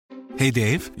Hey,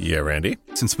 Dave. Yeah, Randy.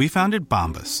 Since we founded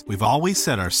Bombas, we've always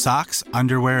said our socks,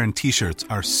 underwear, and T-shirts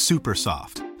are super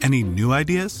soft. Any new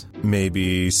ideas?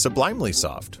 Maybe sublimely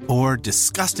soft. Or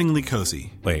disgustingly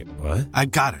cozy. Wait, what? I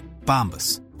got it.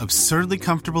 Bombas. Absurdly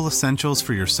comfortable essentials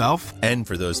for yourself and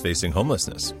for those facing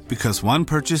homelessness. Because one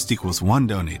purchased equals one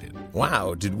donated.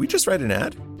 Wow, did we just write an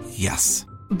ad? Yes.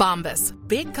 Bombas.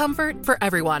 Big comfort for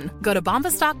everyone. Go to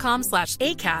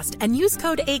bombas.com/ACAST and use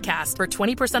code ACAST for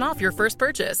 20% off your first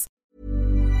purchase.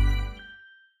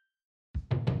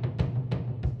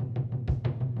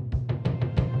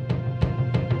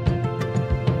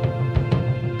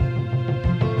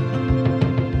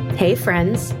 Hey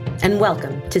friends, and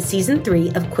welcome to Season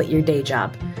 3 of Quit Your Day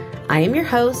Job. I am your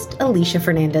host, Alicia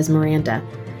Fernandez-Miranda.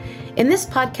 In this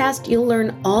podcast, you'll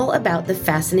learn all about the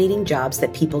fascinating jobs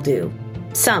that people do,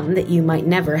 some that you might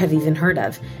never have even heard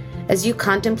of, as you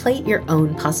contemplate your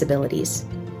own possibilities.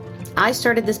 I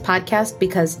started this podcast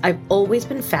because I've always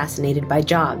been fascinated by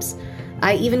jobs.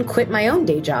 I even quit my own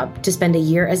day job to spend a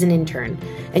year as an intern,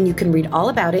 and you can read all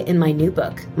about it in my new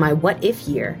book, My What If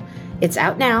Year. It's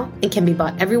out now and can be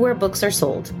bought everywhere books are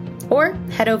sold. Or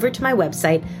head over to my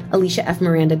website,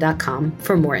 aliciafmiranda.com,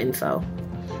 for more info.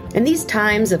 In these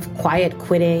times of quiet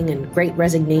quitting and great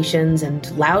resignations and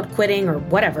loud quitting or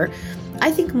whatever, I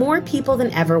think more people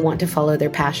than ever want to follow their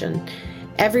passion.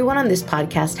 Everyone on this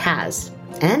podcast has,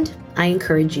 and I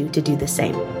encourage you to do the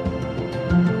same.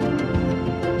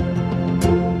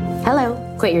 Hello,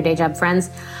 Quit Your Day Job friends.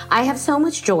 I have so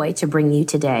much joy to bring you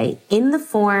today in the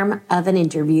form of an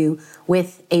interview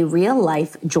with a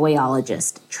real-life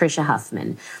joyologist, Tricia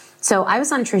Huffman. So I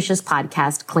was on Tricia's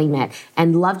podcast, Claim It,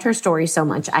 and loved her story so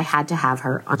much I had to have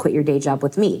her on Quit Your Day Job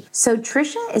with me. So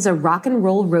Tricia is a rock and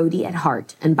roll roadie at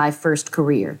heart and by first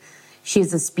career. She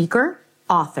is a speaker,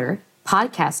 author,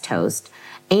 podcast host,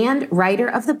 and writer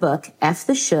of the book, F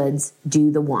the Shoulds,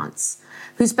 Do the Wants,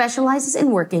 who specializes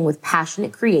in working with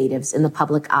passionate creatives in the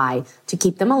public eye to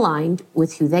keep them aligned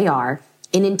with who they are,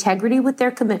 in integrity with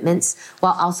their commitments,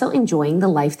 while also enjoying the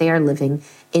life they are living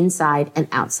inside and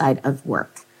outside of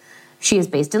work. She is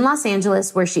based in Los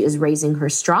Angeles, where she is raising her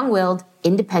strong-willed,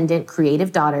 independent,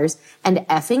 creative daughters and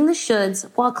effing the shoulds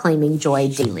while claiming joy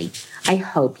daily. I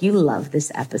hope you love this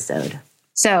episode.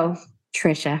 So,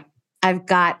 Tricia, I've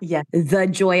got the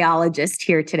joyologist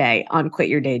here today on Quit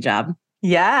Your Day Job.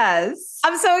 Yes.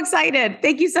 I'm so excited.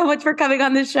 Thank you so much for coming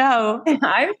on the show.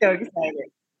 I'm so excited.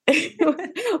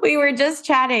 We were just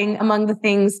chatting among the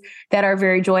things that are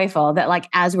very joyful that, like,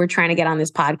 as we're trying to get on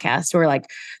this podcast, we're like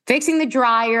fixing the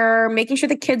dryer, making sure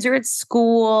the kids are at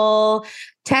school,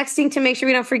 texting to make sure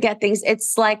we don't forget things.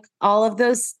 It's like all of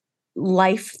those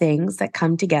life things that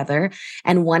come together.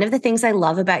 And one of the things I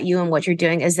love about you and what you're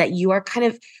doing is that you are kind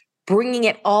of bringing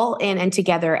it all in and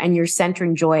together, and you're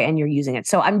centering joy and you're using it.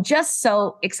 So I'm just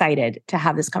so excited to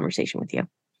have this conversation with you.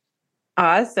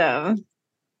 Awesome.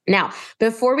 Now,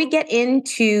 before we get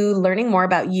into learning more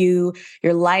about you,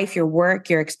 your life, your work,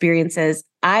 your experiences,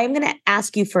 I'm going to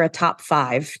ask you for a top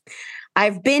 5.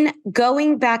 I've been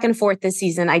going back and forth this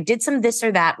season. I did some this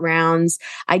or that rounds.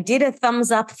 I did a thumbs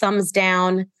up, thumbs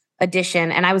down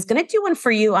edition. And I was going to do one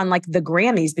for you on like the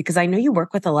Grammys, because I know you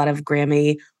work with a lot of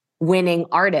Grammy winning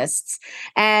artists,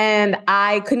 and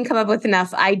I couldn't come up with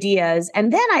enough ideas.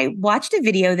 And then I watched a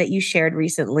video that you shared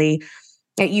recently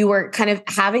that you were kind of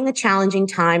having a challenging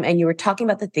time and you were talking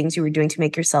about the things you were doing to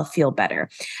make yourself feel better.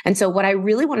 And so what I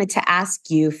really wanted to ask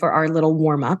you for our little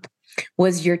warm up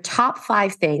was your top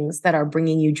 5 things that are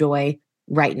bringing you joy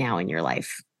right now in your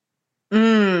life.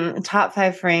 Top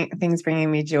 5 things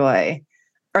bringing me joy,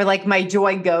 or like my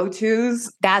joy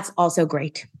go-tos. That's also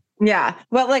great. Yeah.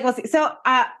 Well, like, let's see. So,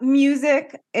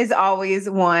 music is always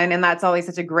one, and that's always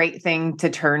such a great thing to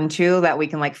turn to that we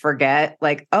can like forget,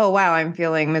 like, oh, wow, I'm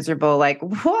feeling miserable. Like,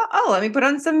 what? Oh, let me put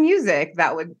on some music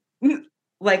that would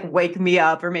like wake me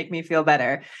up or make me feel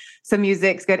better. So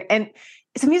music's good. And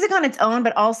so music on its own,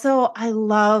 but also I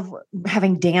love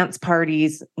having dance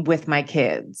parties with my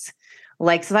kids.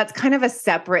 Like, so that's kind of a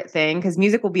separate thing, because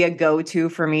music will be a go-to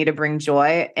for me to bring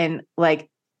joy. And like,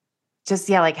 just,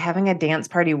 like having a dance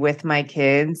party with my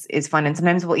kids is fun. And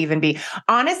sometimes we'll even be,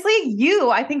 honestly,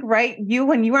 I think, right?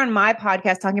 When you were on my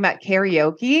podcast talking about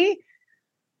karaoke.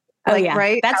 Oh, yeah.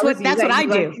 Right. That's what I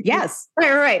do. Yes.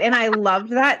 Right. And I loved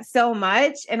that so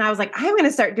much. And I was like, I'm going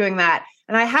to start doing that.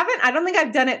 And I don't think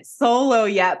I've done it solo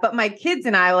yet, but my kids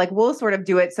and I we'll sort of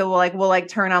do it. So we'll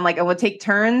turn on and we'll take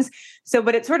turns. So,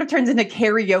 but it sort of turns into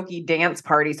karaoke dance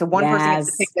party. So one person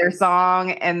gets to pick their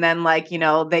song, and then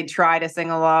they try to sing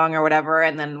along or whatever.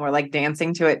 And then we're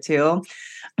dancing to it too.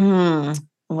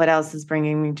 What else is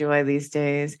bringing me joy these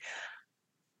days?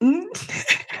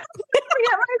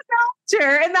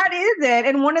 nature. And that is it.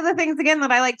 And one of the things, again,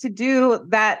 that I like to do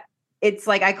that it's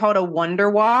like, I call it a wonder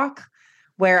walk,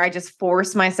 where I just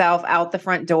force myself out the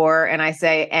front door and I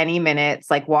say any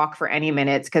minutes, like walk for any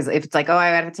minutes. Cause if it's like, oh,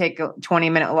 I got to take a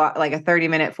 20-minute walk, like a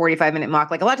 30-minute, 45-minute walk,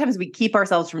 like a lot of times we keep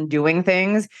ourselves from doing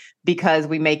things because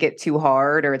we make it too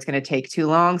hard or it's going to take too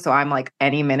long. So I'm like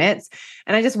any minutes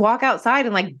and I just walk outside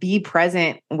and like be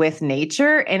present with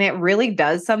nature. And it really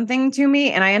does something to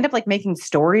me. And I end up like making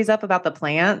stories up about the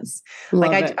plants.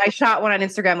 I shot one on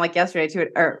Instagram like yesterday too,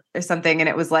 or something. And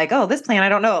it was like, oh, this plant, I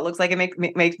don't know. It looks like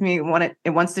it makes me want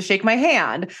it wants to shake my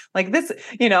hand. Like this,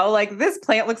 like this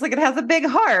plant looks like it has a big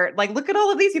heart. Like, look at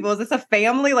all of these people. Is this a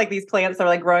family? Like these plants are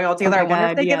like growing all together. I wonder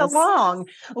if they get along.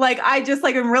 Like, I just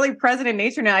like, I'm really present in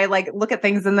nature now. I like look at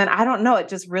things and then I don't know. It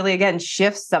just really, again,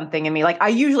 shifts something in me. Like I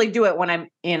usually do it when I'm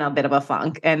in a bit of a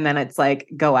funk and then it's like,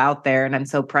 go out there and I'm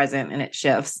so present and it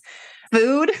shifts.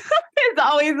 Food is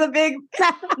always a big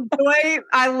joy.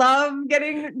 I love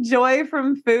getting joy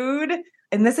from food.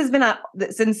 And this has been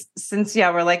since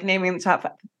we're like naming the top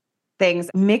 5 things,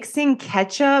 mixing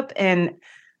ketchup and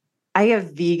I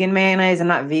have vegan mayonnaise. I'm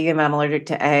not vegan, but I'm allergic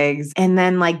to eggs. And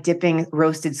then like dipping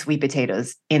roasted sweet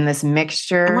potatoes in this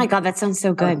mixture. Oh my God, that sounds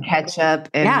so good. Ketchup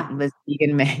and this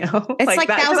vegan mayo. It's like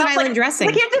Thousand Island dressing.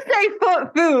 I can't just say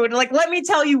food. Like, let me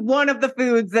tell you one of the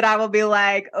foods that I will be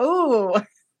like, oh.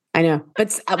 I know.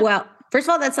 But well, first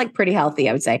of all, that's like pretty healthy,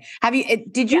 I would say.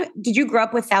 Did you grow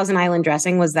up with Thousand Island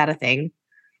dressing? Was that a thing?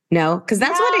 No? Because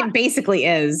that's what it basically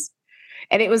is.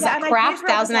 And it was a Kraft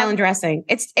Thousand Island dressing.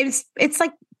 It's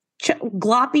like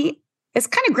gloppy. It's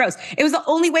kind of gross. It was the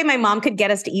only way my mom could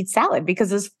get us to eat salad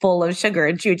because it's full of sugar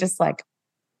and she would just like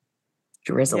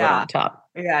drizzle it on top.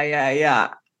 Yeah.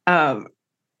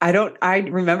 I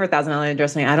remember Thousand Island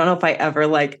dressing. I don't know if I ever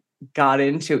like got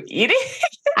into eating.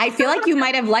 I feel like you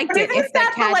might have liked it. If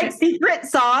that's like secret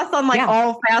sauce on like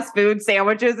all fast food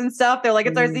sandwiches and stuff. They're like,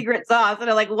 it's our secret sauce. And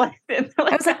I'm like, what is it?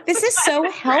 I was like, this is so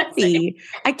healthy.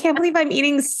 I can't believe I'm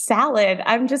eating salad.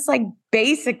 I'm just like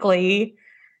basically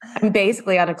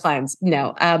on a cleanse.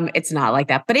 No, it's not like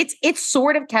that. But it's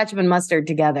sort of ketchup and mustard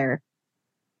together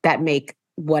that make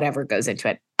whatever goes into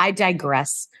it. I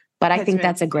digress, but I think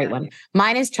that's a great one.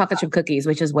 Mine is chocolate chip cookies,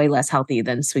 which is way less healthy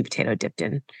than sweet potato dipped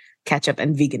in ketchup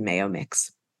and vegan mayo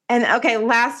mix. And okay,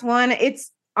 last one.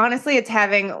 It's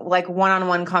having like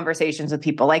one-on-one conversations with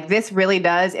people. Like this really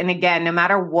does. And again, no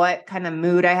matter what kind of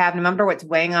mood I have, no matter what's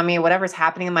weighing on me, whatever's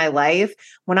happening in my life,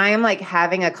 when I am like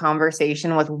having a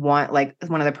conversation with one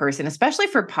other person, especially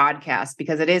for podcasts,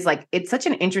 because it is like, it's such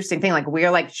an interesting thing. Like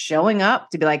we're like showing up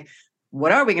to be like,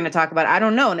 what are we going to talk about? I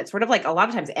don't know. And it's sort of like a lot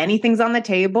of times anything's on the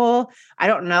table. I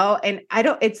don't know. And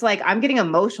it's like, I'm getting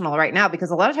emotional right now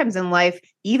because a lot of times in life,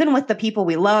 even with the people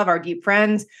we love, our deep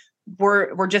friends,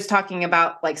 we're just talking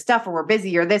about like stuff or we're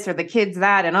busy or this or the kids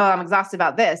that, and oh, I'm exhausted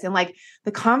about this. And like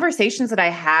the conversations that I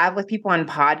have with people on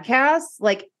podcasts,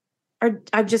 like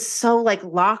I'm just so like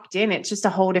locked in. It's just a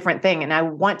whole different thing. And I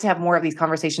want to have more of these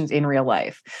conversations in real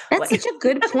life. That's such a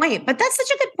good point. But that's such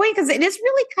a good point because it is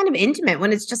really kind of intimate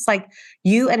when it's just like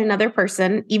you and another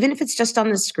person, even if it's just on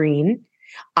the screen.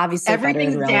 Obviously,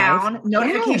 everything's down,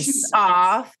 notifications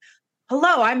off.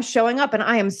 Hello, I'm showing up and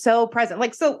I am so present.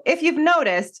 Like, so if you've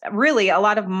noticed, really a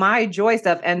lot of my joy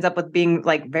stuff ends up with being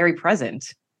like very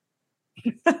present.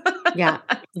 Yeah.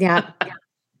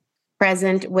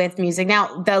 Present with music.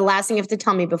 Now, the last thing you have to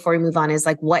tell me before we move on is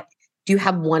like, what do you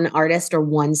have one artist or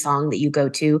one song that you go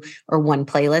to or one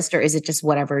playlist, or is it just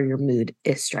whatever your mood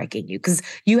is striking you? Because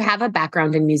you have a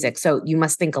background in music, so you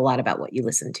must think a lot about what you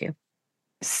listen to.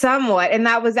 Somewhat. And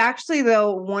that was actually,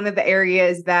 though, one of the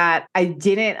areas that I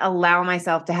didn't allow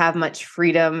myself to have much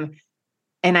freedom.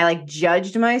 And I like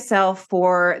judged myself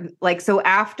for like, so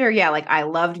after, like I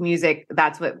loved music.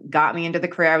 That's what got me into the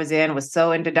career I was in, was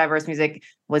so into diverse music,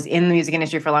 was in the music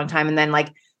industry for a long time. And then like,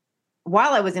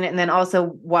 while I was in it, and then also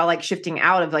while like shifting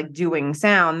out of like doing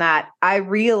sound, that I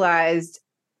realized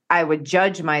I would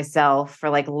judge myself for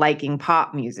like liking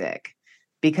pop music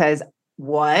because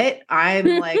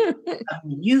I'm like a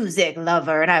music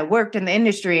lover and I worked in the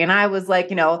industry and I was like,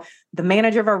 the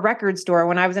manager of a record store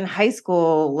when I was in high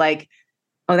school, like,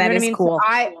 oh, that is cool. So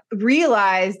I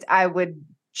realized I would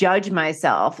judge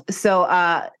myself.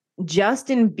 So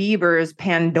Justin Bieber's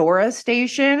Pandora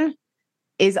Station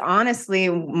is honestly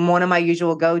one of my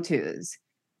usual go-tos.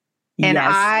 And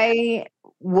I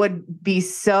would be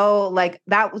so like,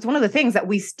 that was one of the things that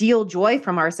we steal joy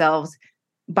from ourselves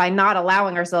by not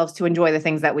allowing ourselves to enjoy the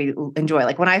things that we enjoy.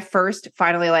 Like when I first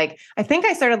finally, like, I think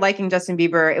I started liking Justin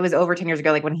Bieber, it was over 10 years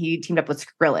ago, like when he teamed up with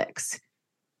Skrillex.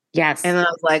 Yes. And then I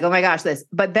was like, oh my gosh, this.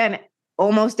 But then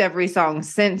almost every song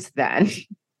since then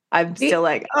I'm still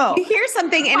like, oh, you hear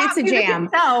something and it's a jam.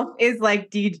 Itself is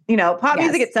like, pop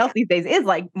music itself these days is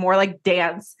like more like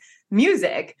dance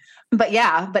music. But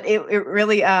it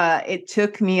really, it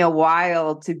took me a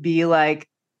while to be like,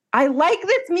 I like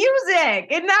this music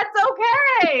and that's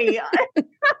okay.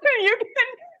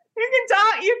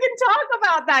 You can talk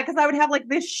about that. Cause I would have like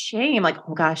this shame, like,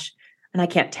 oh gosh, and I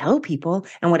can't tell people.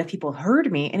 And what if people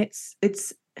heard me? And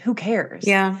it's who cares?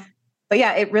 Yeah. But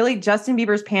yeah, it really, Justin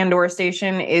Bieber's Pandora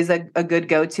Station is a good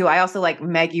go-to. I also like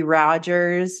Maggie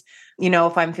Rogers,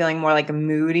 if I'm feeling more like a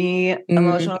moody,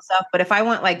 emotional stuff. But if I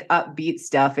want like upbeat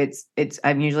stuff,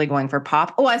 I'm usually going for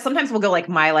pop. Oh, I sometimes will go like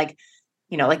my, like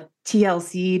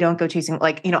TLC, Don't Go Chasing,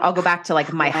 I'll go back to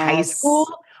like my high school.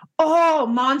 Oh,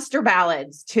 Monster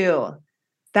ballads too.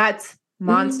 That's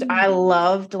Monster. I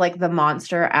loved like the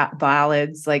Monster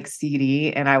Ballads like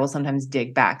CD, and I will sometimes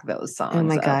dig back those songs. Oh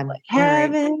my God. Like,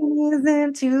 heaven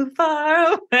isn't too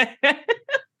far away.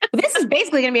 This is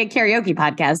basically going to be a karaoke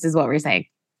podcast is what we're saying.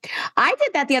 I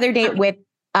did that the other day with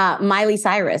Miley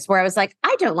Cyrus, where I was like,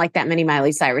 I don't like that many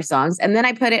Miley Cyrus songs. And then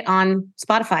I put it on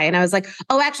Spotify and I was like,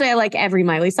 oh, actually, I like every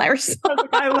Miley Cyrus song.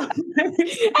 I texted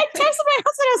my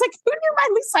husband. I was like, who knew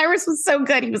Miley Cyrus was so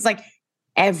good? He was like,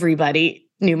 everybody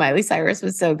knew Miley Cyrus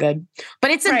was so good.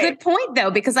 But it's a good point, though,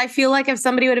 because I feel like if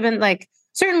somebody would have been like,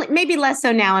 certainly, maybe less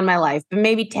so now in my life, but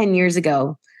maybe 10 years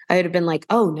ago, I would have been like,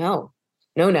 oh, no,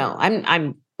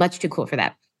 I'm much too cool for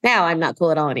that. Now I'm not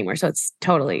cool at all anymore. So it's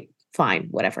totally fine.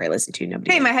 Whatever I listen to,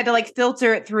 nobody. Same. I had to like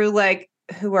filter it through like,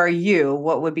 who are you?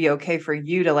 What would be okay for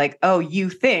you to like, oh, you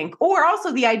think, or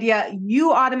also the idea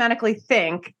you automatically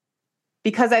think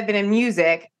because I've been in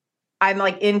music, I'm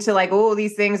like into like, oh,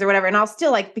 these things or whatever. And I'll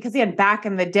still like, because again, back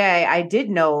in the day, I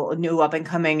did know new up and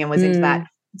coming and was into that.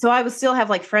 So I would still have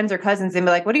like friends or cousins and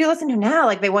be like, what do you listen to now?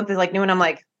 Like they want this like new. And I'm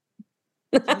like,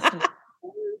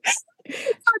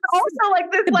 also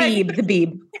like this, the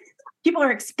Beeb. People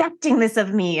are expecting this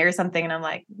of me or something. And I'm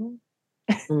like, oh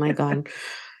my God.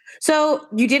 So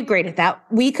you did great at that.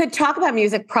 We could talk about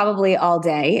music probably all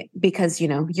day because,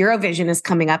 Eurovision is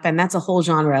coming up and that's a whole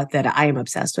genre that I am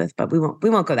obsessed with, but we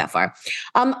won't go that far.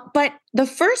 But the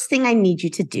first thing I need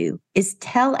you to do is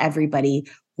tell everybody,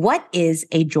 what is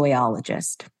a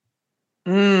joyologist?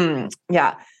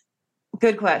 Yeah.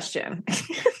 Good question.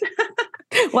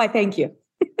 Why, thank you.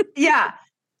 Yeah.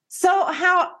 So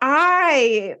how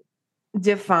I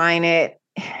define it,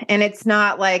 and it's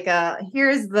not like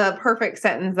here's the perfect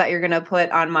sentence that you're going to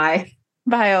put on my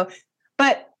bio.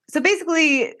 But so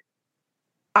basically,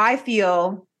 I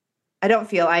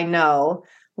know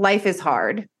life is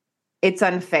hard. It's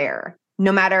unfair.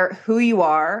 No matter who you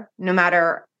are, no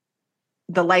matter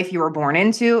the life you were born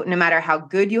into, no matter how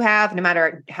good you have, no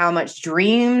matter how much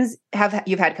dreams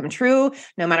you've had come true,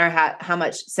 no matter how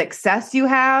much success you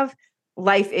have,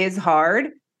 life is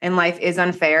hard and life is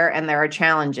unfair and there are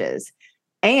challenges.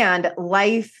 And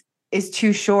life is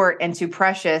too short and too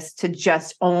precious to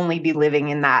just only be living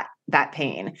in that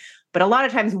pain. But a lot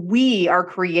of times we are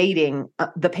creating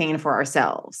the pain for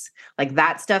ourselves. Like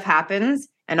that stuff happens.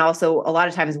 And also a lot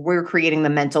of times we're creating the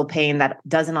mental pain that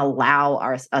doesn't allow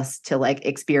us to like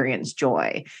experience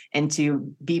joy and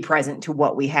to be present to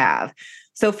what we have.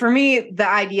 So for me, the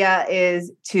idea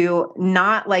is to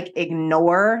not like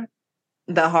ignore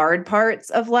the hard parts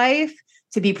of life,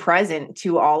 to be present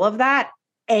to all of that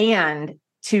and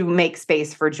to make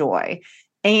space for joy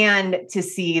and to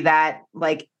see that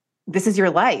like, this is your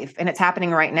life and it's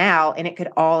happening right now and it could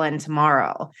all end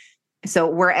tomorrow. So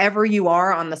wherever you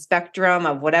are on the spectrum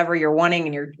of whatever you're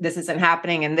wanting and this isn't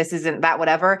happening and this isn't that,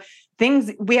 whatever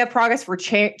things, we have progress for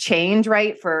change,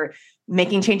 right? For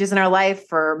making changes in our life,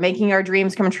 for making our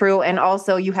dreams come true. And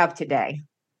also you have today.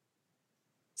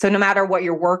 So no matter what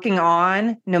you're working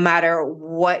on, no matter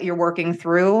what you're working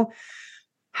through,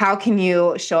 how can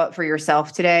you show up for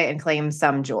yourself today and claim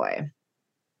some joy?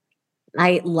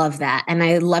 I love that. And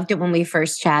I loved it when we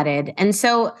first chatted. And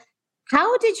so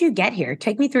how did you get here?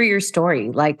 Take me through your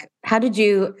story. Like, how did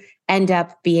you end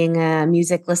up being a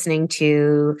music listening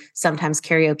to, sometimes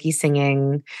karaoke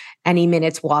singing, any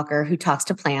minutes walker who talks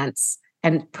to plants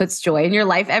and puts joy in your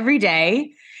life every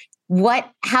day?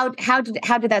 How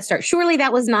did that start? Surely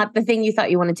that was not the thing you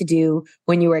thought you wanted to do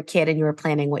when you were a kid and you were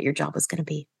planning what your job was going to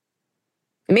be.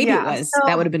 Maybe it was.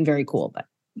 That would have been very cool, but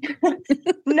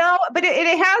no, but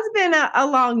it has been a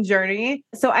long journey.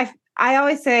 So I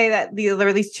always say that there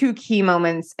were these two key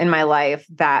moments in my life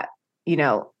that,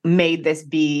 made this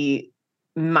be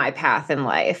my path in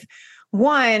life.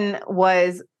 One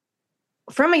was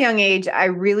from a young age, I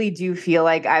really do feel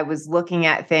like I was looking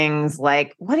at things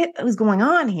like, what was going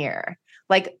on here?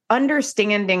 like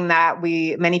understanding that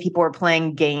many people were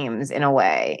playing games in a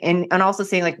way, and also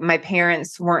seeing like my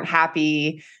parents weren't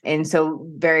happy. And so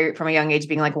very from a young age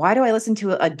being like, why do I listen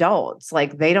to adults?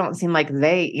 Like, they don't seem like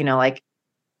they, like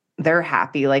they're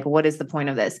happy. Like, what is the point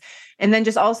of this? And then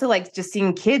just also like just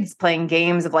seeing kids playing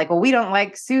games of like, well, we don't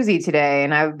like Susie today.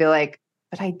 And I would be like,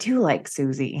 but I do like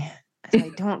Susie. So I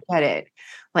don't get it.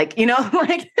 Like,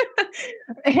 like,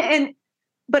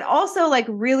 but also like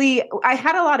really, I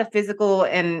had a lot of physical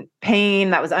and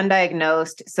pain that was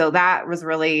undiagnosed. So that was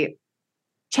really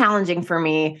challenging for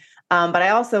me. But I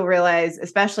also realized,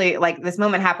 especially like this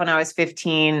moment happened when I was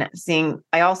 15,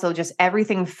 I also just,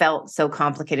 everything felt so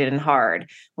complicated and hard.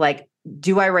 Like,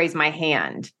 do I raise my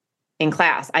hand in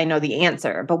class? I know the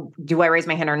answer, but do I raise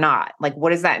my hand or not? Like, what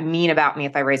does that mean about me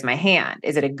if I raise my hand?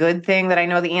 Is it a good thing that I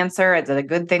know the answer? Is it a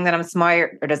good thing that I'm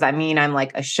smart? Or does that mean I'm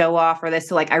like a show off or this?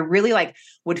 So like, I really like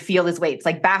would feel this weight. It's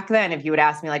like back then, if you would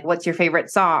ask me like, what's your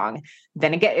favorite song?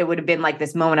 Then again, it would have been like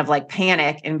this moment of like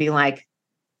panic and be like,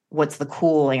 what's the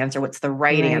cool answer? What's the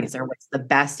right answer? What's the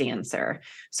best answer?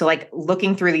 So like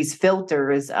looking through these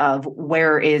filters of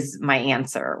where is my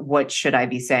answer? What should I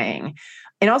be saying?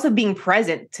 And also being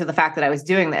present to the fact that I was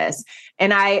doing this.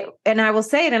 And I will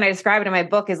say it, and I describe it in my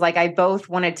book, is like, I both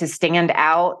wanted to stand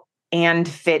out and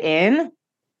fit in.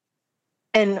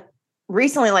 And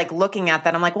recently, like looking at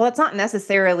that, I'm like, well, that's not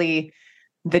necessarily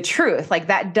the truth. Like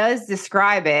that does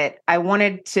describe it. I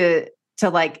wanted to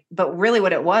like, but really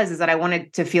what it was is that I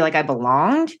wanted to feel like I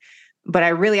belonged, but I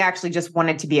really actually just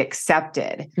wanted to be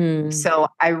accepted. So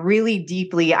I really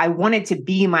deeply, I wanted to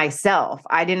be myself.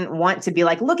 I didn't want to be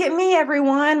like, look at me,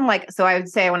 everyone. Like, so I would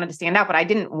say I wanted to stand out, but I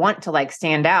didn't want to like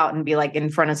stand out and be like in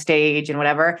front of stage and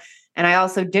whatever. And I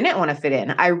also didn't want to fit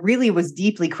in. I really was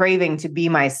deeply craving to be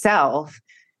myself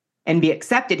and be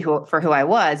accepted for who I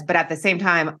was. But at the same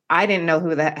time, I didn't know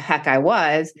who the heck I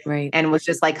was. Right. And was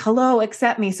just like, hello,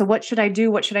 accept me. So what should I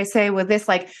do? What should I say with this?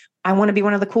 Like, I want to be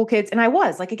one of the cool kids. And I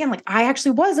was like, again, like I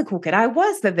actually was a cool kid. I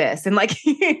was this. And like,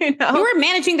 you were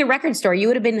managing the record store. You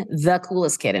would have been the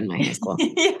coolest kid in my high school.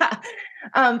 Yeah.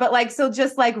 But like, so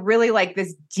just like really like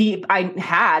this deep, I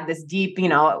had this deep,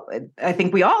 I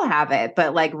think we all have it,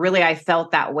 but like really I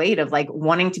felt that weight of like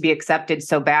wanting to be accepted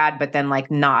so bad, but then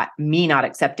like not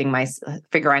accepting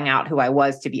figuring out who I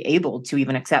was to be able to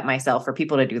even accept myself, for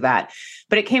people to do that.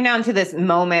 But it came down to this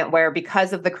moment where,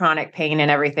 because of the chronic pain and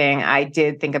everything, I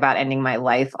did think about ending my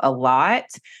life a lot.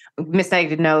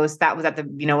 Misdiagnosed. That was at the,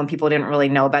 when people didn't really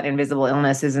know about invisible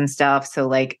illnesses and stuff. So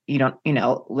like,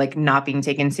 like not being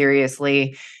taken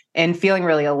seriously and feeling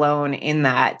really alone in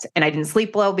that. And I didn't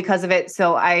sleep well because of it.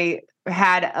 So I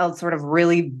had a sort of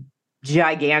really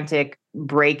gigantic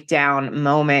breakdown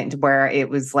moment where it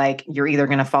was like, you're either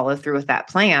going to follow through with that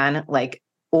plan, like,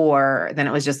 or then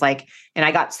it was just like, and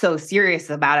I got so serious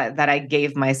about it that I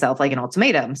gave myself like an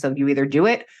ultimatum. So you either do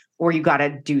it or you got to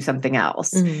do something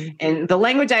else. Mm-hmm. And the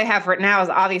language I have for it now is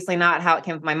obviously not how it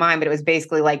came to my mind, but it was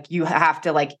basically like, you have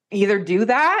to like either do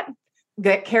that,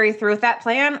 carry through with that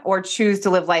plan, or choose to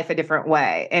live life a different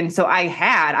way. And so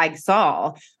I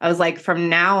was like, from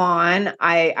now on,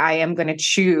 I am going to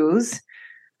choose.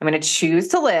 I'm going to choose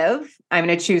to live. I'm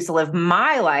going to choose to live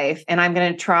my life. And I'm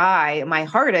going to try my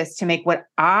hardest to make what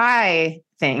I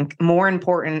think more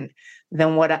important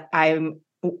than what I'm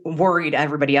worried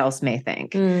everybody else may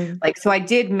think. Like, so I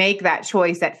did make that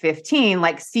choice at 15,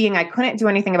 like seeing I couldn't do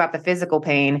anything about the physical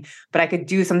pain, but I could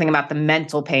do something about the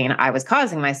mental pain I was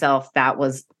causing myself. That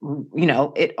was,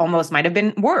 it almost might've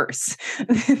been worse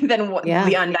than what the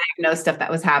undiagnosed stuff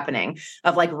that was happening,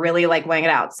 of like really like weighing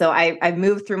it out. So I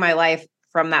moved through my life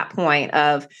from that point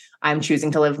of, I'm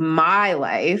choosing to live my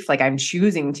life. Like, I'm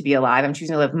choosing to be alive. I'm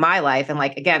choosing to live my life. And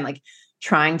like, again, like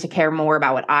trying to care more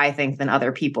about what I think than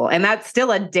other people. And that's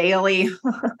still a daily,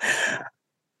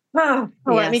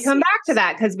 let me come back to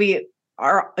that, because we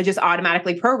are just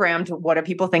automatically programmed to, what do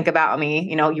people think about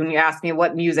me? When you ask me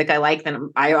what music I like,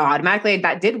 then I automatically,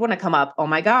 that did want to come up. Oh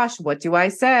my gosh, what do I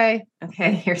say?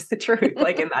 Okay, here's the truth.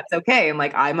 Like, and that's okay. And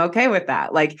like, I'm okay with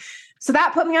that. Like, so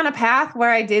that put me on a path where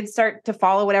I did start to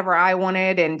follow whatever I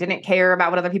wanted and didn't care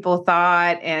about what other people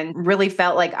thought, and really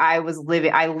felt like I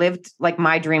lived like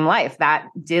my dream life. That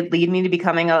did lead me to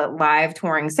becoming a live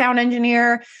touring sound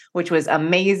engineer, which was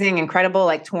amazing, incredible,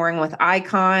 like touring with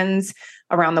icons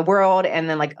around the world. And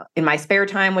then like in my spare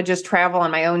time would just travel on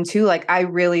my own too. Like, I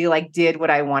really like did what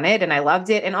I wanted and I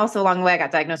loved it. And also along the way, I got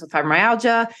diagnosed with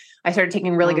fibromyalgia. I started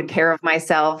taking really good care of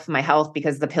myself, my health,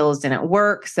 because the pills didn't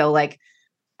work. So like,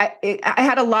 I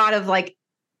had a lot of like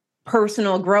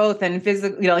personal growth and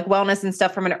physical, like wellness and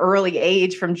stuff from an early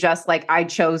age, from just like, I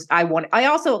chose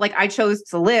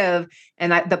to live,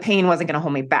 and that the pain wasn't going to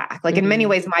hold me back. Like in many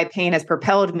ways, my pain has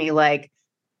propelled me. Like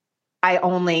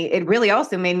it really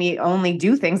also made me only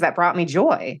do things that brought me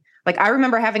joy. Like I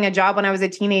remember having a job when I was a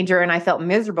teenager and I felt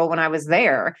miserable when I was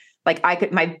there. Like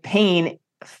my pain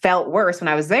felt worse when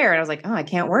I was there, and I was like, oh, I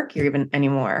can't work here even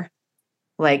anymore.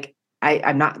 Like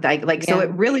I'm not like, so it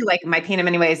really, like, my pain in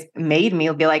many ways made me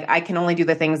be like, I can only do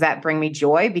the things that bring me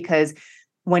joy, because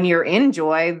when you're in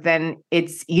joy, then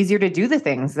it's easier to do the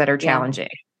things that are challenging.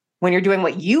 When you're doing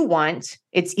what you want,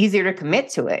 it's easier to commit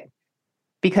to it,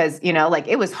 because, like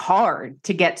it was hard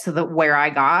to get to where I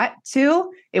got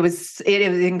to. It was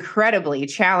incredibly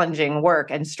challenging work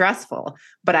and stressful,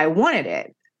 but I wanted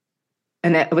it.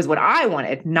 And it was what I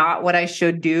wanted, not what I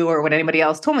should do or what anybody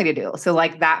else told me to do. So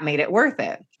like that made it worth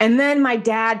it. And then my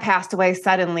dad passed away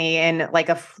suddenly in like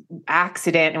a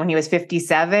accident when he was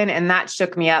 57. And that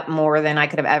shook me up more than I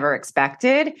could have ever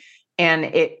expected.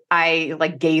 And I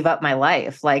like gave up my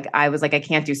life. Like I was like, I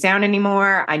can't do sound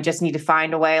anymore. I just need to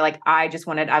find a way. Like I just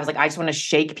want to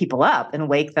shake people up and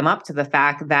wake them up to the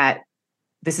fact that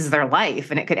this is their life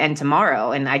and it could end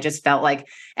tomorrow. And I just felt like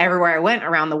everywhere I went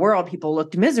around the world, people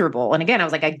looked miserable. And again, I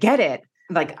was like, I get it.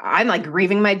 Like, I'm like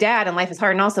grieving my dad and life is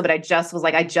hard. And also, but I just was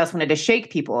like, I just wanted to shake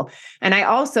people. And I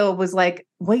also was like,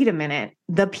 wait a minute,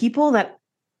 the people that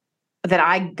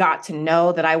I got to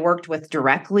know, that I worked with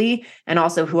directly, and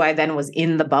also who I then was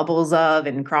in the bubbles of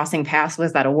and crossing paths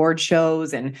with at award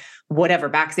shows and whatever,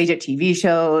 backstage at TV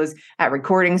shows, at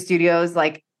recording studios,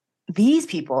 like, these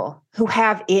people who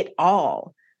have it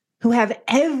all, who have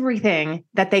everything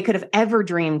that they could have ever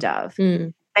dreamed of.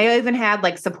 They even had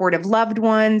like supportive loved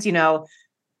ones,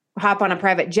 hop on a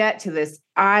private jet to this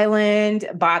island,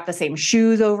 bought the same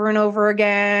shoes over and over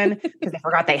again because they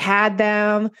forgot they had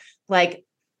them. Like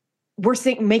we're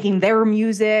making their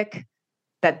music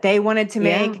that they wanted to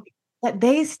make, but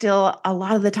they still a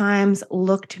lot of the times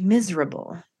looked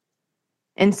miserable.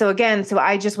 And so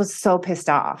I just was so pissed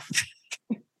off.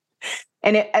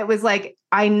 And it was like,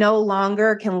 I no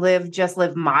longer can live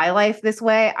my life this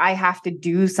way. I have to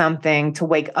do something to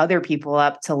wake other people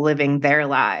up to living their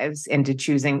lives and to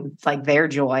choosing like their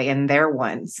joy and their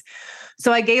wants.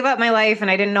 So I gave up my life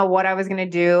and I didn't know what I was going to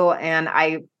do. And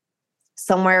I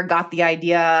somewhere got the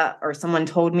idea, or someone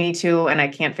told me to, and I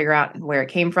can't figure out where it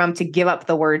came from, to give up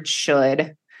the word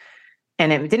should.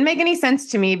 And it didn't make any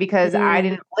sense to me because I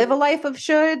didn't live a life of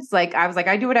shoulds. Like, I was like,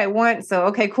 I do what I want. So,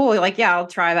 okay, cool. Like, yeah, I'll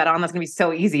try that on. That's going to be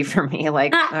so easy for me.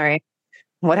 Like, all right,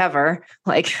 whatever.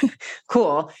 Like,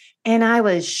 cool. And I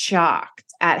was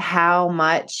shocked at how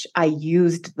much I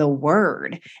used the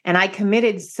word. And I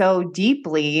committed so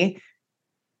deeply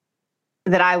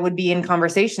that I would be in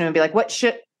conversation and be like, what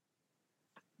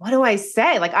do I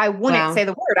say? Like, I wouldn't say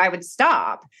the word. I would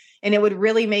stop. And it would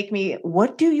really make me,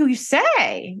 what do you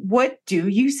say? What do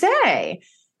you say?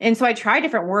 And so I tried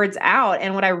different words out.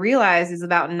 And what I realized is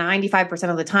about 95%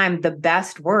 of the time, the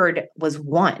best word was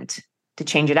want, to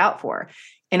change it out for.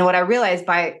 And what I realized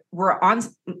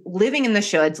living in the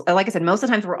shoulds, like I said, most of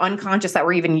the times we're unconscious that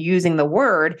we're even using the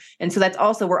word. And so that's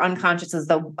also, we're unconscious as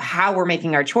how we're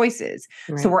making our choices.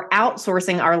 Right. So we're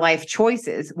outsourcing our life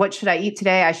choices. What should I eat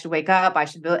today? I should wake up. I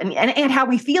should and how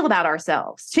we feel about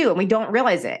ourselves too. And we don't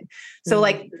realize it. So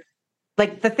like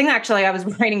the thing actually I was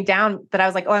writing down that I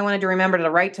was like, oh, I wanted to remember to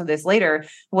write to this later,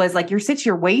 was like, your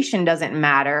situation doesn't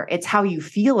matter. It's how you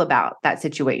feel about that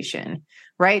situation.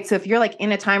 Right. So if you're like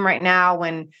in a time right now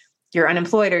when you're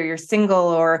unemployed or you're single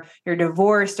or you're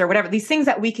divorced or whatever, these things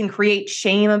that we can create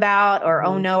shame about, or,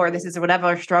 oh no, or this is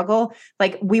whatever struggle,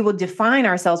 like we will define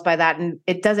ourselves by that. And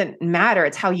it doesn't matter.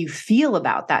 It's how you feel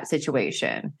about that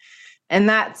situation. And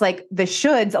that's like the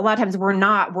shoulds. A lot of times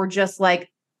we're just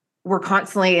like, we're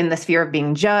constantly in the sphere of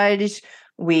being judged.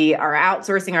 We are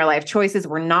outsourcing our life choices.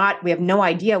 We have no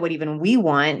idea what even we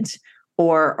want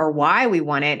or why we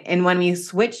want it. And when we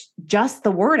switch just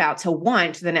the word out to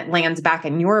want, then it lands back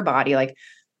in your body like,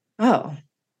 oh,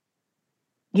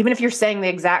 even if you're saying the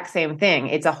exact same thing,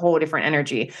 it's a whole different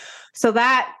energy. So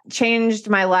that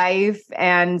changed my life,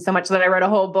 and so much that I wrote a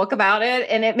whole book about it.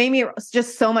 And it made me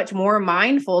just so much more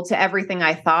mindful to everything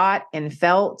I thought and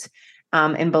felt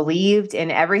and believed,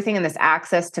 and everything, and this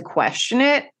access to question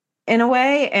it in a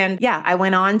way. And yeah, I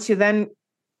went on to then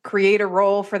create a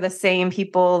role for the same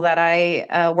people that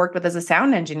I worked with as a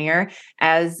sound engineer,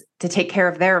 as to take care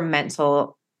of their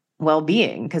mental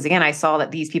well-being. Because again, I saw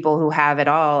that these people who have it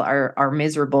all are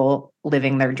miserable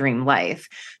living their dream life.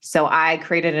 So I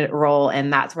created a role,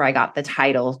 and that's where I got the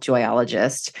title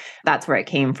Joyologist. That's where it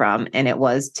came from. And it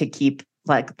was to keep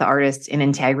like the artists in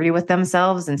integrity with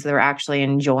themselves. And so they're actually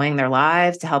enjoying their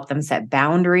lives, to help them set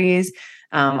boundaries,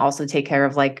 also take care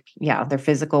of like, their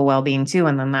physical well-being too.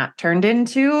 And then that turned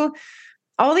into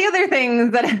all the other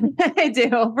things that I do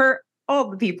for all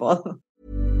the people.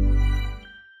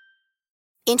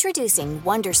 Introducing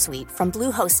Wondersuite from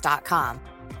Bluehost.com.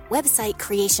 Website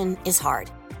creation is hard,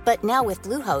 but now with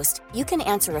Bluehost, you can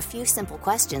answer a few simple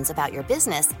questions about your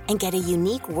business and get a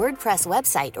unique WordPress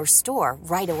website or store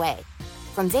right away.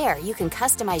 From there, you can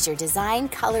customize your design,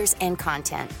 colors, and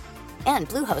content. And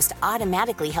Bluehost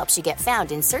automatically helps you get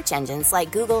found in search engines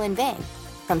like Google and Bing.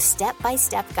 From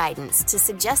step-by-step guidance to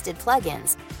suggested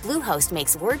plugins, Bluehost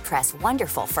makes WordPress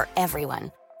wonderful for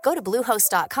everyone. Go to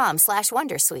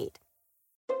bluehost.com/wondersuite.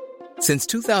 Since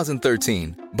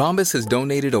 2013, Bombas has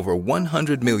donated over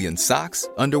 100 million socks,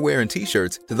 underwear, and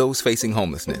T-shirts to those facing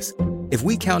homelessness. If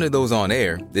we counted those on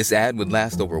air, this ad would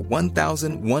last over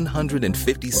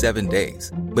 1,157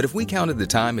 days. But if we counted the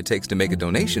time it takes to make a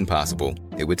donation possible,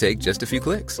 it would take just a few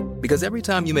clicks. Because every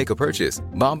time you make a purchase,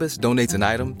 Bombas donates an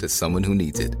item to someone who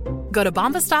needs it. Go to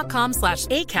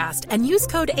bombas.com/ACAST and use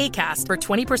code ACAST for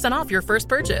 20% off your first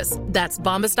purchase. That's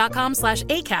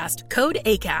bombas.com/ACAST, code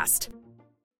ACAST.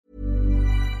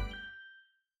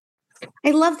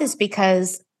 I love this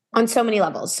because on so many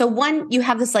levels. So one, you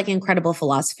have this like incredible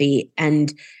philosophy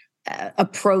and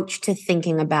approach to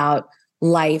thinking about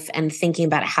life and thinking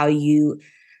about how you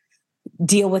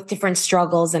deal with different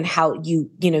struggles and how you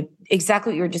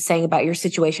exactly what you were just saying about your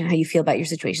situation, how you feel about your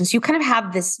situation. So you kind of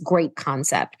have this great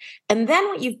concept. And then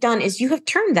what you've done is you have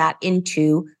turned that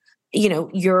into,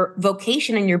 your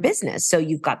vocation and your business. So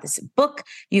you've got this book,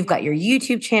 you've got your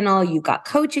YouTube channel, you've got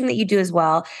coaching that you do as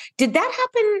well. Did that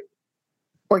happen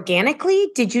organically?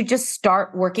 Did you just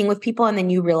start working with people and then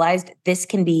you realized this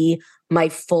can be my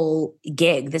full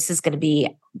gig? This is going to be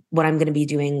what I'm going to be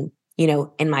doing,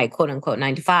 in my quote unquote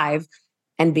 9 to 5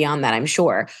 and beyond that, I'm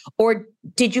sure. Or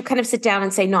did you kind of sit down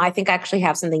and say, no, I think I actually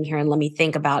have something here and let me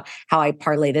think about how I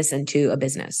parlay this into a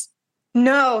business?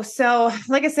 No. So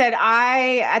like I said,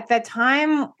 at that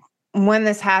time when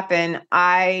this happened,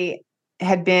 I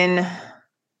had been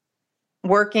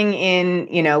working in,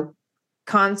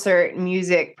 concert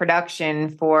music production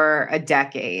for a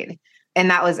decade. And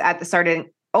that was at the start of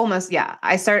almost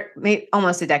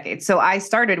a decade. So I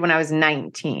started when I was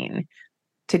 19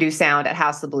 to do sound at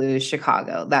House of Blues,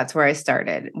 Chicago. That's where I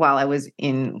started while I was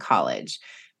in college.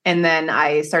 And then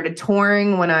I started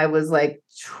touring when I was like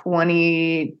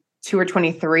 22 or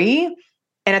 23.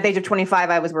 And at the age of 25,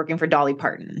 I was working for Dolly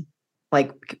Parton,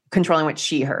 like controlling what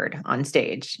she heard on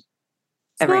stage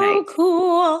every night.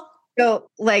 Cool. So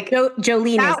like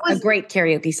Jolene is a great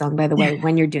karaoke song, by the way,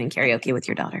 when you're doing karaoke with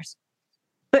your daughters.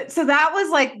 But so that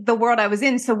was like the world I was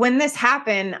in. So when this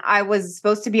happened, I was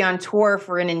supposed to be on tour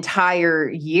for an entire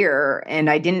year. And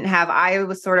I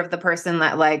was sort of the person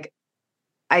that like,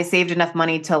 I saved enough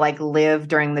money to like live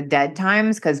during the dead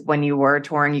times. Cause when you were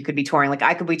touring, you could be touring, like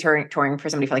I could be touring for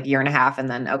somebody for like a year and a half. And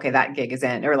then, okay, that gig is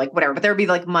in or like whatever, but there would be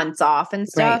like months off and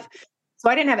stuff. Right. So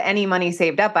I didn't have any money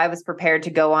saved up. I was prepared to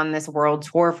go on this world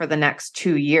tour for the next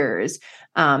 2 years.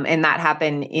 And that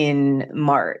happened in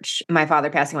March, my father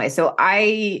passing away. So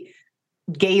I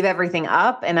gave everything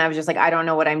up and I was just like, I don't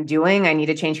know what I'm doing. I need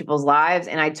to change people's lives.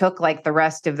 And I took like the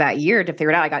rest of that year to figure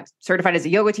it out. I got certified as a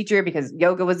yoga teacher because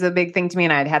yoga was a big thing to me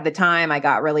and I had the time. I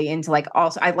got really into like,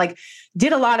 also I like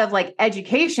did a lot of like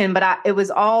education, but it was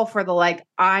all for the, like,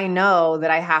 I know that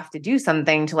I have to do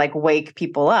something to like wake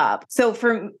people up. So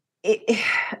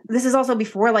this is also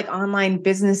before like online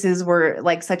businesses were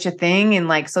like such a thing and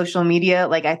like social media,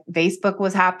 like Facebook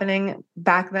was happening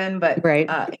back then, but right.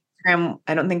 Instagram,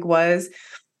 I don't think was,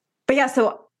 but yeah.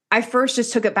 So I first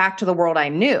just took it back to the world I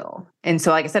knew. And so,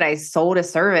 like I said, I sold a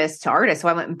service to artists. So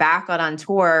I went back out on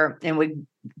tour and would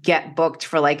get booked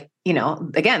for like,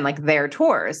 again, like their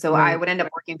tours. So I would end up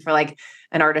working for like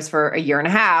an artist for a year and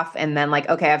a half. And then like,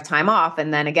 okay, I have time off.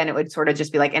 And then again, it would sort of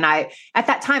just be like, and at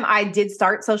that time I did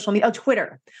start social media. Oh,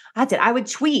 Twitter. I would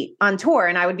tweet on tour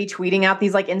and I would be tweeting out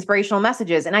these like inspirational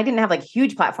messages. And I didn't have like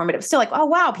huge platform, but it was still like, oh,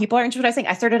 wow, people are interested in what I think.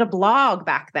 I started a blog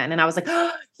back then. And I was like,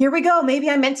 oh, here we go. Maybe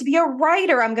I'm meant to be a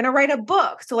writer. I'm going to write a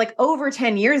book. So like over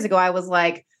 10 years ago, I was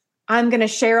like, I'm going to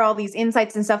share all these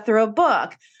insights and stuff through a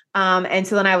book. And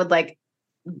so then I would like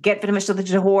get finished with the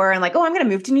tour and like, oh, I'm going to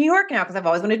move to New York now because I've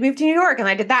always wanted to move to New York. And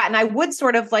I did that. And I would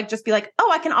sort of like just be like,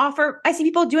 oh, I see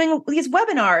people doing these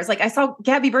webinars. Like I saw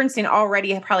Gabby Bernstein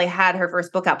already probably had her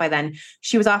first book out by then.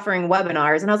 She was offering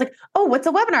webinars. And I was like, oh, what's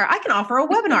a webinar? I can offer a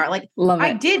webinar. Like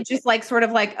I did just like sort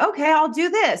of like, okay, I'll do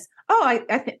this. Oh,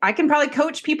 I can probably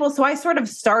coach people. So I sort of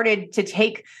started to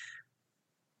take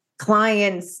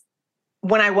clients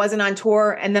when I wasn't on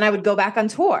tour, and then I would go back on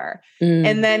tour.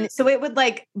 And then, so it would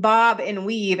like bob and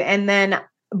weave. And then,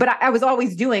 but I was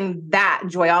always doing that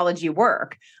Joyology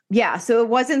work. Yeah. So it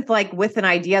wasn't like with an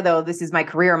idea though, this is my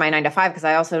career, my 9 to 5, because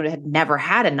I also had never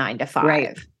had a 9 to 5.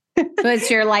 Right. So it's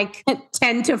your like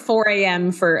 10 to 4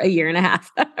 a.m. for a year and a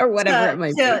half or whatever it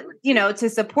might be. You know, to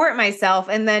support myself.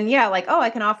 And then, yeah, like, oh, I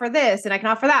can offer this and I can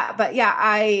offer that. But yeah,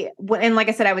 and like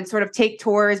I said, I would sort of take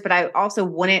tours, but I also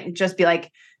wouldn't just be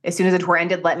like, as soon as the tour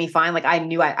ended, let me find, like, I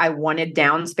knew I wanted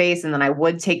downspace. And then I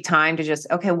would take time to just,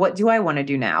 okay, what do I want to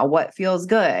do now? What feels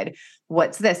good?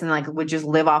 What's this? And like, would just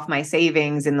live off my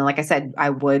savings. And then, like I said,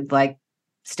 I would like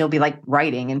still be like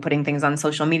writing and putting things on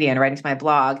social media and writing to my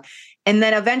blog. And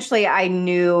then eventually I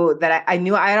knew that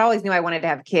I always knew I wanted to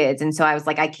have kids. And so I was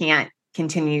like, I can't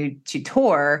continue to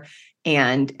tour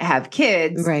and have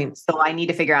kids. Right. So I need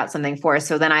to figure out something for us.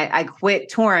 So then I quit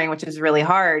touring, which was really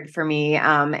hard for me.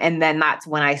 And then that's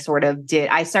when I sort of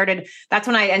that's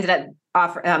when I ended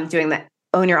up doing the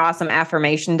Own Your Awesome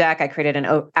affirmation deck. I created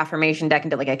an affirmation deck and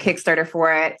did like a Kickstarter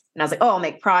for it. And I was like, oh, I'll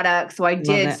make products. So I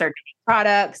did start making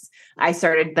products. I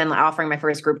started then offering my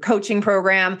first group coaching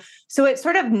program. So it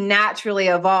sort of naturally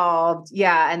evolved.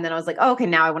 Yeah. And then I was like, oh, okay,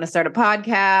 now I want to start a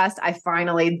podcast. I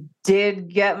finally did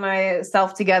get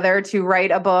myself together to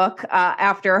write a book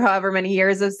after however many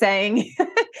years of saying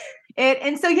it.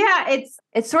 And so, yeah,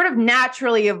 it's sort of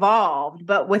naturally evolved,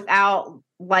 but without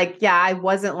like, yeah, I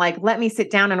wasn't like, let me sit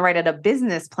down and write out a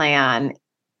business plan,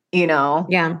 you know?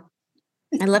 Yeah.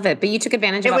 I love it. But you took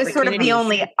advantage of it. It was sort of the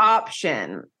only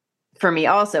option for me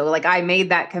also. Like I made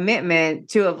that commitment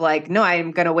too of like, no, I'm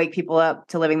going to wake people up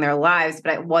to living their lives,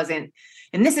 but it wasn't,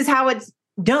 and this is how it's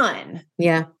done.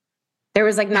 Yeah. There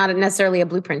was like not necessarily a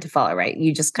blueprint to follow, right?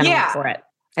 You just kind of went for it.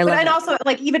 And also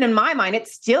like, even in my mind,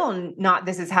 it's still not,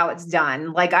 this is how it's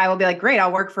done. Like I will be like, great,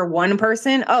 I'll work for one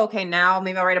person. Oh, okay. Now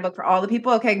maybe I'll write a book for all the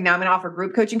people. Okay. Now I'm going to offer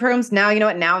group coaching programs. Now, you know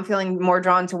what? Now I'm feeling more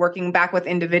drawn to working back with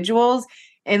individuals.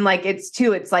 And like, it's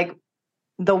like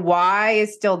the why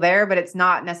is still there, but it's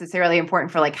not necessarily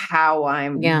important for like how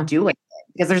I'm doing it,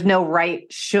 because there's no right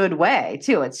should way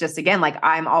too. It's just, again, like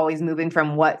I'm always moving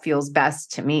from what feels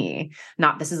best to me,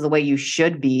 not this is the way you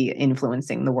should be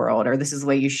influencing the world, or this is the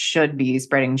way you should be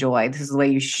spreading joy. This is the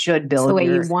way you should build the way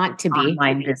you want to be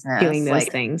business, doing those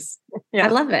things. Yeah. I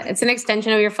love it. It's an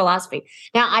extension of your philosophy.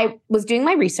 Now, I was doing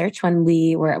my research when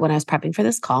I was prepping for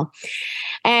this call,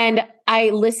 and I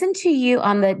listened to you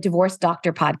on the Divorce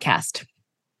Doctor podcast.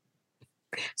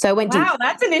 So I went deep. Wow,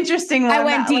 that's an interesting one. I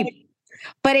went deep.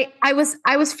 But I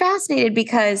was fascinated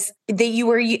because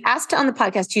you asked on the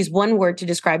podcast to use one word to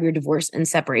describe your divorce and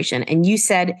separation, and you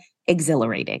said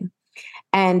exhilarating,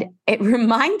 and it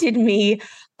reminded me of.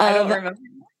 I don't remember.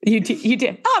 You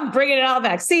did. Oh, I'm bringing it all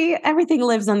back. See, everything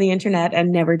lives on the internet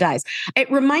and never dies.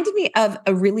 It reminded me of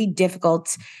a really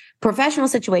difficult professional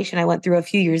situation I went through a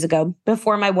few years ago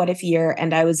before my what if year,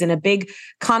 and I was in a big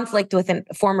conflict with a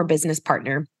former business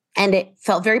partner. And it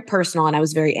felt very personal, and I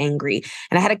was very angry.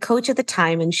 And I had a coach at the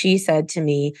time, and she said to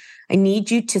me, I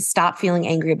need you to stop feeling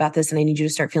angry about this, and I need you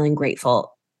to start feeling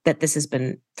grateful that this has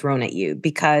been thrown at you,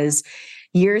 because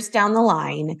years down the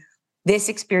line, this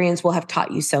experience will have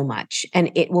taught you so much,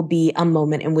 and it will be a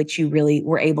moment in which you really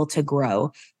were able to grow,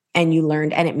 and you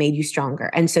learned, and it made you stronger.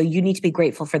 And so you need to be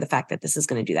grateful for the fact that this is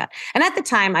going to do that. And at the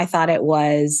time, I thought it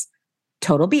was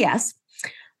total BS,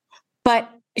 but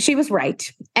she was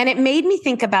right. And it made me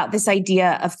think about this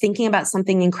idea of thinking about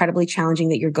something incredibly challenging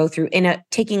that you go through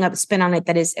taking a spin on it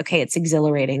that is, okay, it's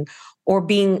exhilarating, or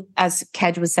being, as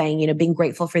Kedge was saying, being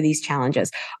grateful for these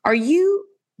challenges. Are you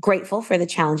grateful for the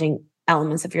challenging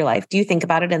elements of your life? Do you think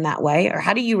about it in that way? Or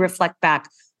how do you reflect back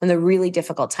on the really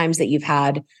difficult times that you've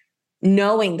had,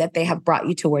 knowing that they have brought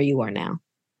you to where you are now?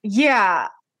 Yeah,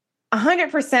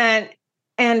 100%.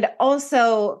 And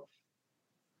also,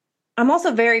 I'm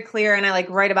also very clear, and I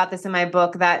write about this in my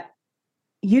book, that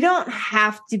you don't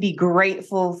have to be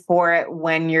grateful for it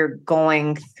when you're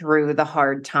going through the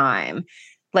hard time.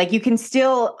 Like, you can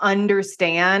still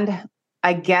understand,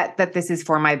 I get that this is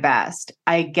for my best.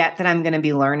 I get that I'm going to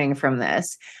be learning from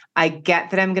this. I get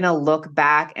that I'm going to look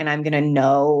back and I'm going to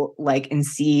know, and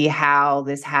see how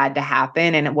this had to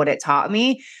happen and what it taught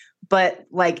me. But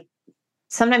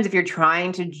sometimes if you're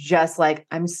trying to just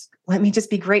let me just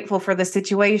be grateful for the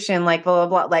situation, blah, blah,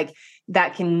 blah,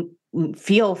 that can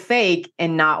feel fake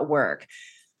and not work.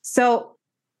 So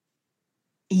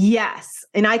yes.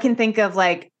 And I can think of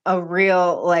a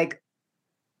real,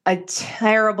 a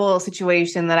terrible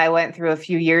situation that I went through a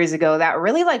few years ago that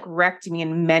really wrecked me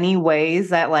in many ways,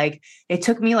 that it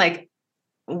took me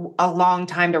a long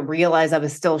time to realize I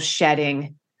was still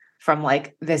shedding from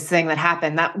like this thing that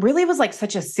happened that really was like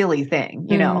such a silly thing,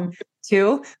 you know,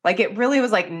 too. Like it really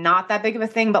was like not that big of a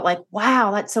thing, but like,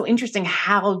 wow, that's so interesting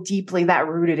how deeply that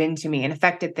rooted into me and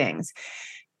affected things.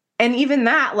 And even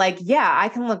that, like, yeah, I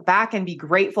can look back and be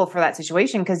grateful for that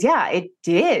situation because, yeah, it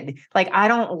did. Like, I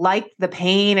don't like the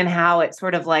pain and how it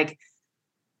sort of like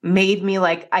made me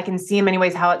like, I can see in many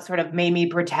ways how it sort of made me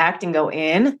protect and go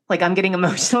in. Like, I'm getting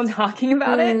emotional talking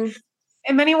about it.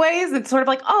 In many ways, it's sort of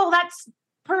like, oh, that's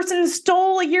person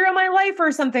stole a year of my life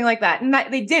or something like that. And that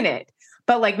they didn't,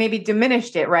 but like maybe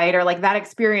diminished it, right? Or like that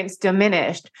experience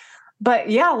diminished.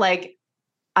 But yeah, like,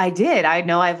 I did. I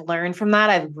know I've learned from that.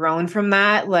 I've grown from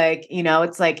that. Like, you know,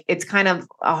 it's like, it's kind of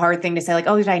a hard thing to say like,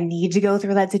 oh, did I need to go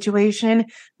through that situation?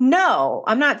 No,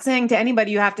 I'm not saying to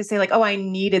anybody, you have to say like, oh, I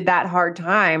needed that hard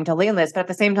time to land this. But at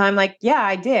the same time, like, yeah,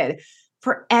 I did.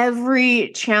 For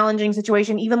every challenging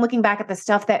situation, even looking back at the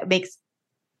stuff that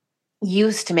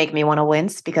used to make me want to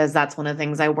wince, because that's one of the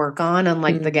things I work on. And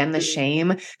like, again, the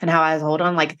shame and how I hold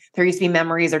on, like there used to be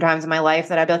memories or times in my life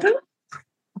that I'd be like,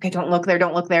 okay, don't look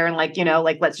there. And like, you know,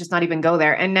 like, let's just not even go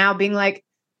there. And now being like,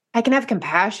 I can have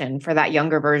compassion for that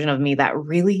younger version of me that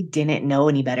really didn't know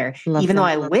any better, even though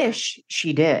I wish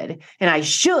she did. And I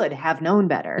should have known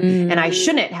better. And I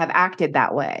shouldn't have acted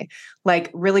that way.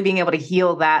 Like really being able to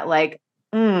heal that, like,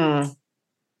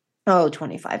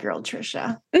 25-year-old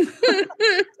Tricia,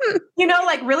 you know,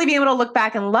 like really being able to look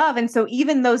back and love. And so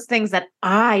even those things that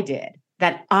I did,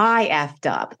 that I effed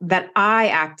up, that I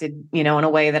acted, you know, in a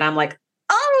way that I'm like,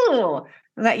 oh,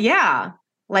 that, yeah,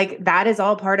 like that is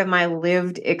all part of my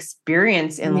lived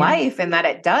experience in life. And that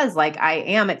it does, like,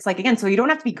 it's like, again, so you don't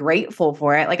have to be grateful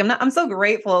for it. Like, I'm so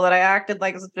grateful that I acted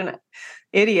like such an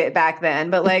idiot back then,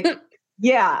 but like,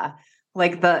 yeah,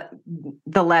 like the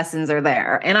lessons are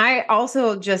there. And I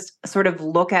also just sort of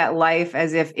look at life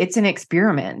as if it's an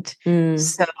experiment.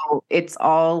 So it's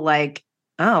all like,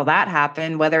 oh, that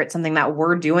happened, whether it's something that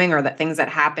we're doing or that things that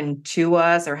happen to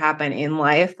us or happen in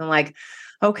life. And like,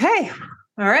 okay,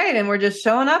 all right. And we're just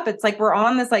showing up. It's like, we're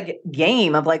on this like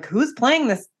game of like, who's playing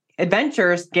this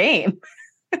adventurous game?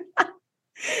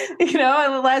 You know,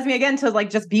 it allows me again to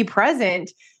like, just be present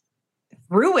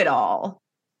through it all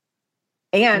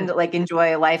and like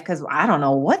enjoy life. Cause I don't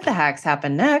know what the heck's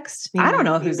happened next. I don't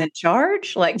know who's in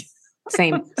charge. Like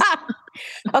same.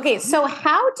 Okay. So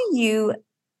how do you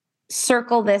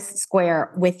circle this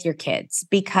square with your kids?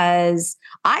 Because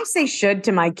I say should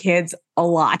to my kids a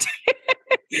lot,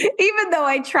 even though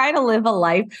I try to live a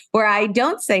life where I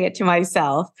don't say it to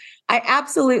myself. I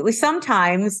absolutely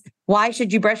sometimes, why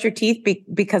should you brush your teeth?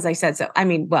 Because I said so. I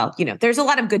mean, well, you know, there's a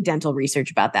lot of good dental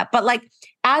research about that, but like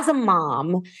as a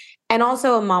mom and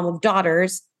also a mom of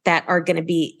daughters that are going to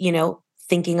be, you know,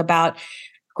 thinking about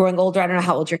growing older. I don't know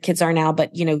how old your kids are now,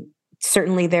 but, you know,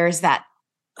 certainly there's that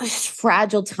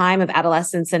fragile time of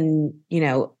adolescence and, you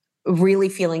know, really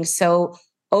feeling so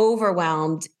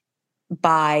overwhelmed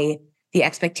by the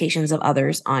expectations of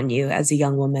others on you as a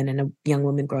young woman and a young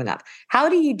woman growing up. How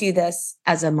do you do this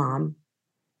as a mom?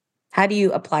 How do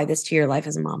you apply this to your life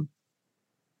as a mom?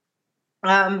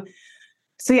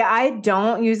 So yeah, I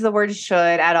don't use the word should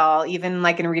at all. Even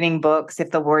like in reading books,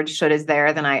 if the word should is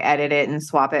there, then I edit it and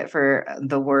swap it for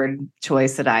the word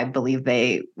choice that I believe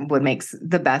they would make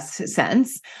the best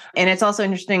sense. And it's also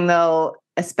interesting though,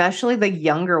 especially the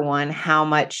younger one, how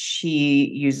much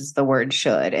she uses the word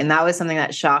should. And that was something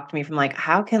that shocked me from like,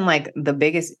 how can like the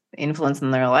biggest influence in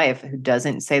their life who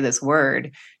doesn't say this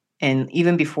word? And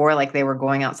even before, like they were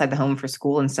going outside the home for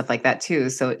school and stuff like that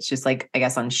too. So it's just like, I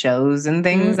guess on shows and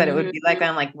things that it would be like that.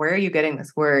 I'm like, where are you getting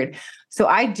this word? So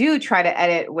I do try to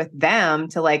edit with them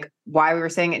to like why we were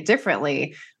saying it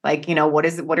differently. Like, you know, what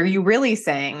are you really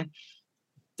saying?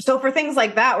 So for things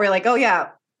like that, we're like, oh yeah,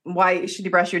 why should you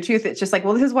brush your teeth? It's just like,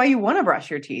 well, this is why you want to brush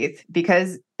your teeth,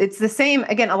 because it's the same.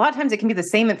 Again, a lot of times it can be the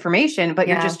same information, but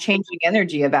you're just changing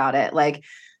energy about it. Like,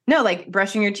 no, like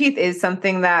brushing your teeth is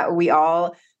something that we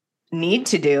all need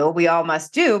to do. We all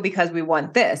must do because we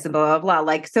want this and blah, blah, blah.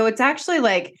 Like, so it's actually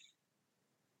like,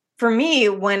 for me,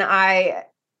 when I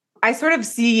sort of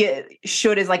see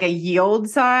should as like a yield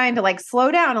sign to like slow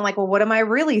down. I'm like, well, what am I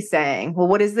really saying? Well,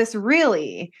 what is this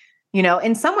really? You know,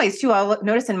 in some ways too, I'll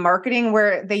notice in marketing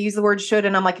where they use the word should.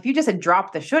 And I'm like, if you just had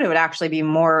dropped the should, it would actually be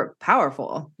more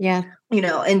powerful. Yeah. You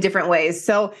know, in different ways.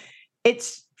 So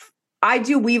I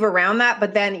do weave around that,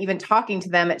 but then even talking to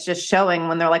them, it's just showing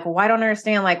when they're like, well, I don't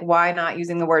understand, like, why not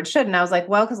using the word should? And I was like,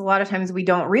 well, because a lot of times we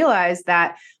don't realize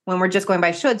that when we're just going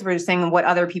by shoulds, we're just saying what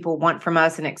other people want from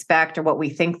us and expect or what we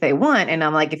think they want. And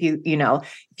I'm like, if you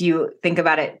think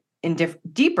about it in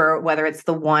deeper, whether it's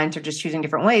the want or just choosing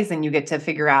different ways, then you get to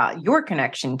figure out your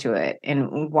connection to it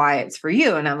and why it's for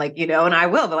you. And I'm like, and I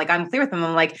will, but like, I'm clear with them.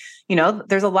 I'm like,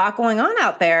 there's a lot going on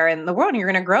out there in the world, and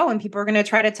you're going to grow, and people are going to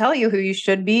try to tell you who you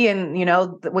should be and,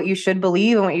 what you should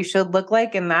believe and what you should look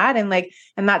like and that. And like,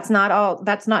 and that's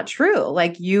not true.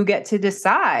 Like, you get to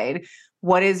decide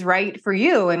what is right for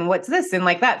you and what's this and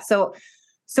like that. So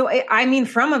I mean,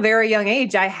 from a very young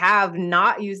age, I have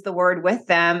not used the word with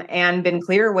them and been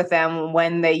clear with them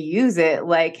when they use it.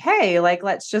 Like, hey, like,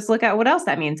 let's just look at what else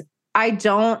that means. I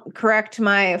don't correct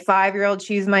my 5-year-old.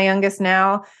 She's my youngest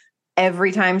now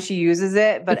every time she uses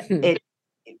it, but it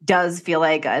does feel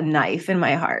like a knife in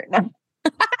my heart. But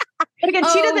again,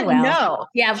 she doesn't know.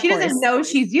 Yeah, she doesn't know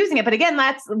she's using it. But again,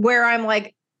 that's where I'm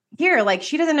like, here, like,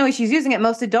 she doesn't know she's using it.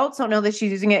 Most adults don't know that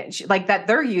she's using it, like that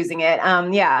they're using it.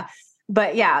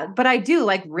 But I do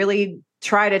like really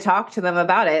try to talk to them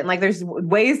about it. And like, there's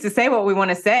ways to say what we want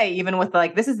to say, even with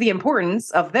like, this is the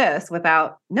importance of this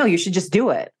without, no, you should just do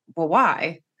it. Well,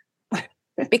 why?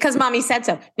 Because mommy said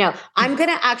so. No, I'm going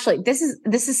to actually, this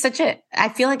is such I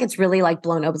feel like it's really like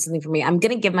blown open something for me. I'm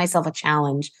going to give myself a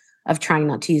challenge of trying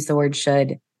not to use the word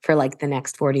should for like the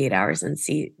next 48 hours and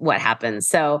see what happens.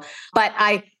 So, but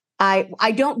I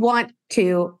don't want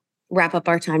to wrap up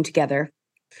our time together.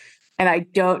 And I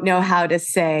don't know how to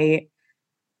say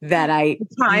that the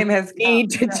time has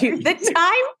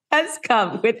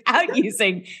come without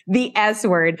using the S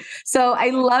word. So I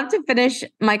love to finish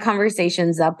my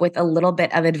conversations up with a little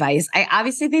bit of advice. I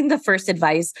obviously think the first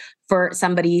advice for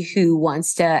somebody who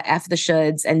wants to F the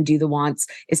shoulds and do the wants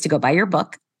is to go buy your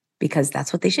book, because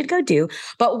that's what they should go do.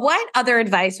 But what other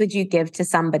advice would you give to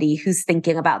somebody who's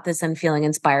thinking about this and feeling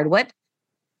inspired? What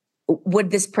would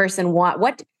this person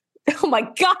want? Oh my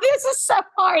God, this is so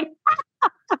hard.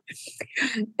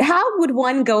 How would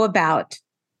one go about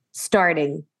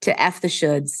starting to F the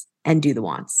shoulds and do the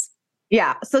wants?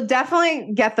 Yeah. So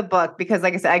definitely get the book, because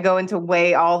like I said, I go into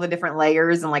all the different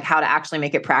layers and like how to actually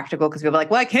make it practical. Because people are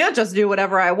like, well, I can't just do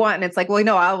whatever I want. And it's like, well,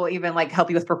 I will even like help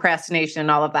you with procrastination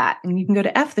and all of that. And you can go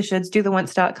to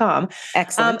ftheshouldstdothewants.com.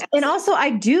 Excellent. And also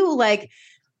I do like,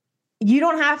 you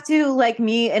don't have to like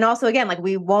me. And also, again, like,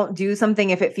 we won't do something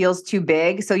if it feels too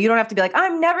big. So you don't have to be like,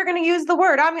 I'm never going to use the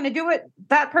word. I'm going to do what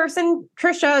that person,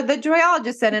 Tricia, the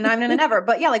joyologist, said, and I'm going to never.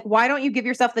 But yeah, like, why don't you give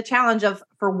yourself the challenge of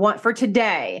for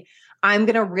today, I'm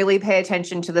going to really pay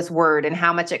attention to this word and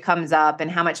how much it comes up and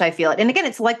how much I feel it. And again,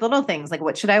 it's like little things like,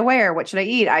 what should I wear? What should I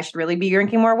eat? I should really be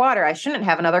drinking more water. I shouldn't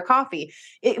have another coffee.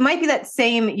 It might be that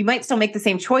same, you might still make the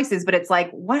same choices, but it's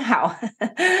like, wow.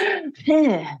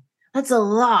 That's a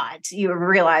lot. You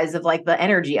realize of like the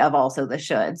energy of also the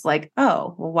shoulds. Like,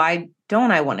 oh, well, why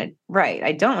don't I want to? Right.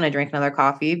 I don't want to drink another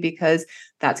coffee because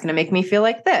that's going to make me feel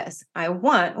like this. I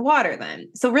want water then.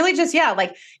 So really just,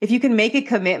 like if you can make a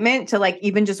commitment to like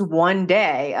even just one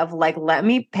day of like, let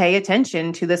me pay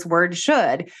attention to this word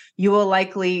should, you will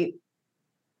likely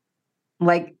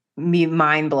like be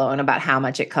mind blown about how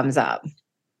much it comes up.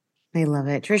 I love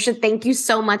it. Tricia, thank you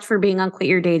so much for being on Quit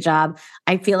Your Day Job.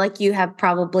 I feel like you have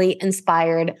probably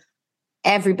inspired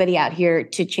everybody out here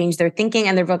to change their thinking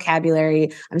and their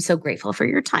vocabulary. I'm so grateful for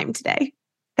your time today.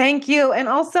 Thank you. And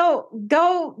also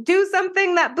go do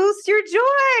something that boosts your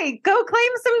joy. Go claim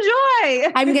some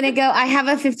joy. I'm going to go. I have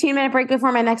a 15-minute break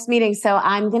before my next meeting. So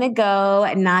I'm going to go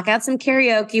and knock out some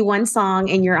karaoke, one song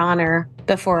in your honor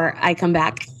before I come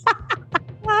back.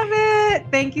 Love it.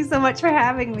 Thank you so much for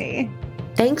having me.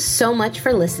 Thanks so much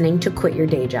for listening to Quit Your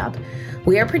Day Job.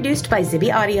 We are produced by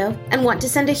Zibby Audio and want to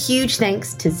send a huge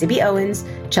thanks to Zibby Owens,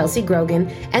 Chelsea Grogan,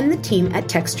 and the team at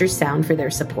Texture Sound for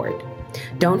their support.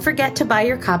 Don't forget to buy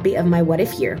your copy of my What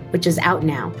If Year, which is out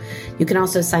now. You can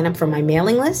also sign up for my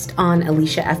mailing list on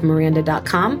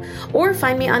AliciaFMiranda.com or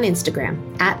find me on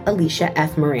Instagram at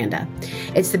AliciaFMiranda.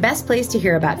 It's the best place to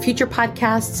hear about future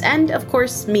podcasts and, of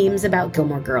course, memes about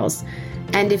Gilmore Girls.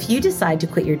 And if you decide to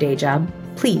quit your day job,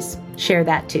 please share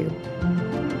that too.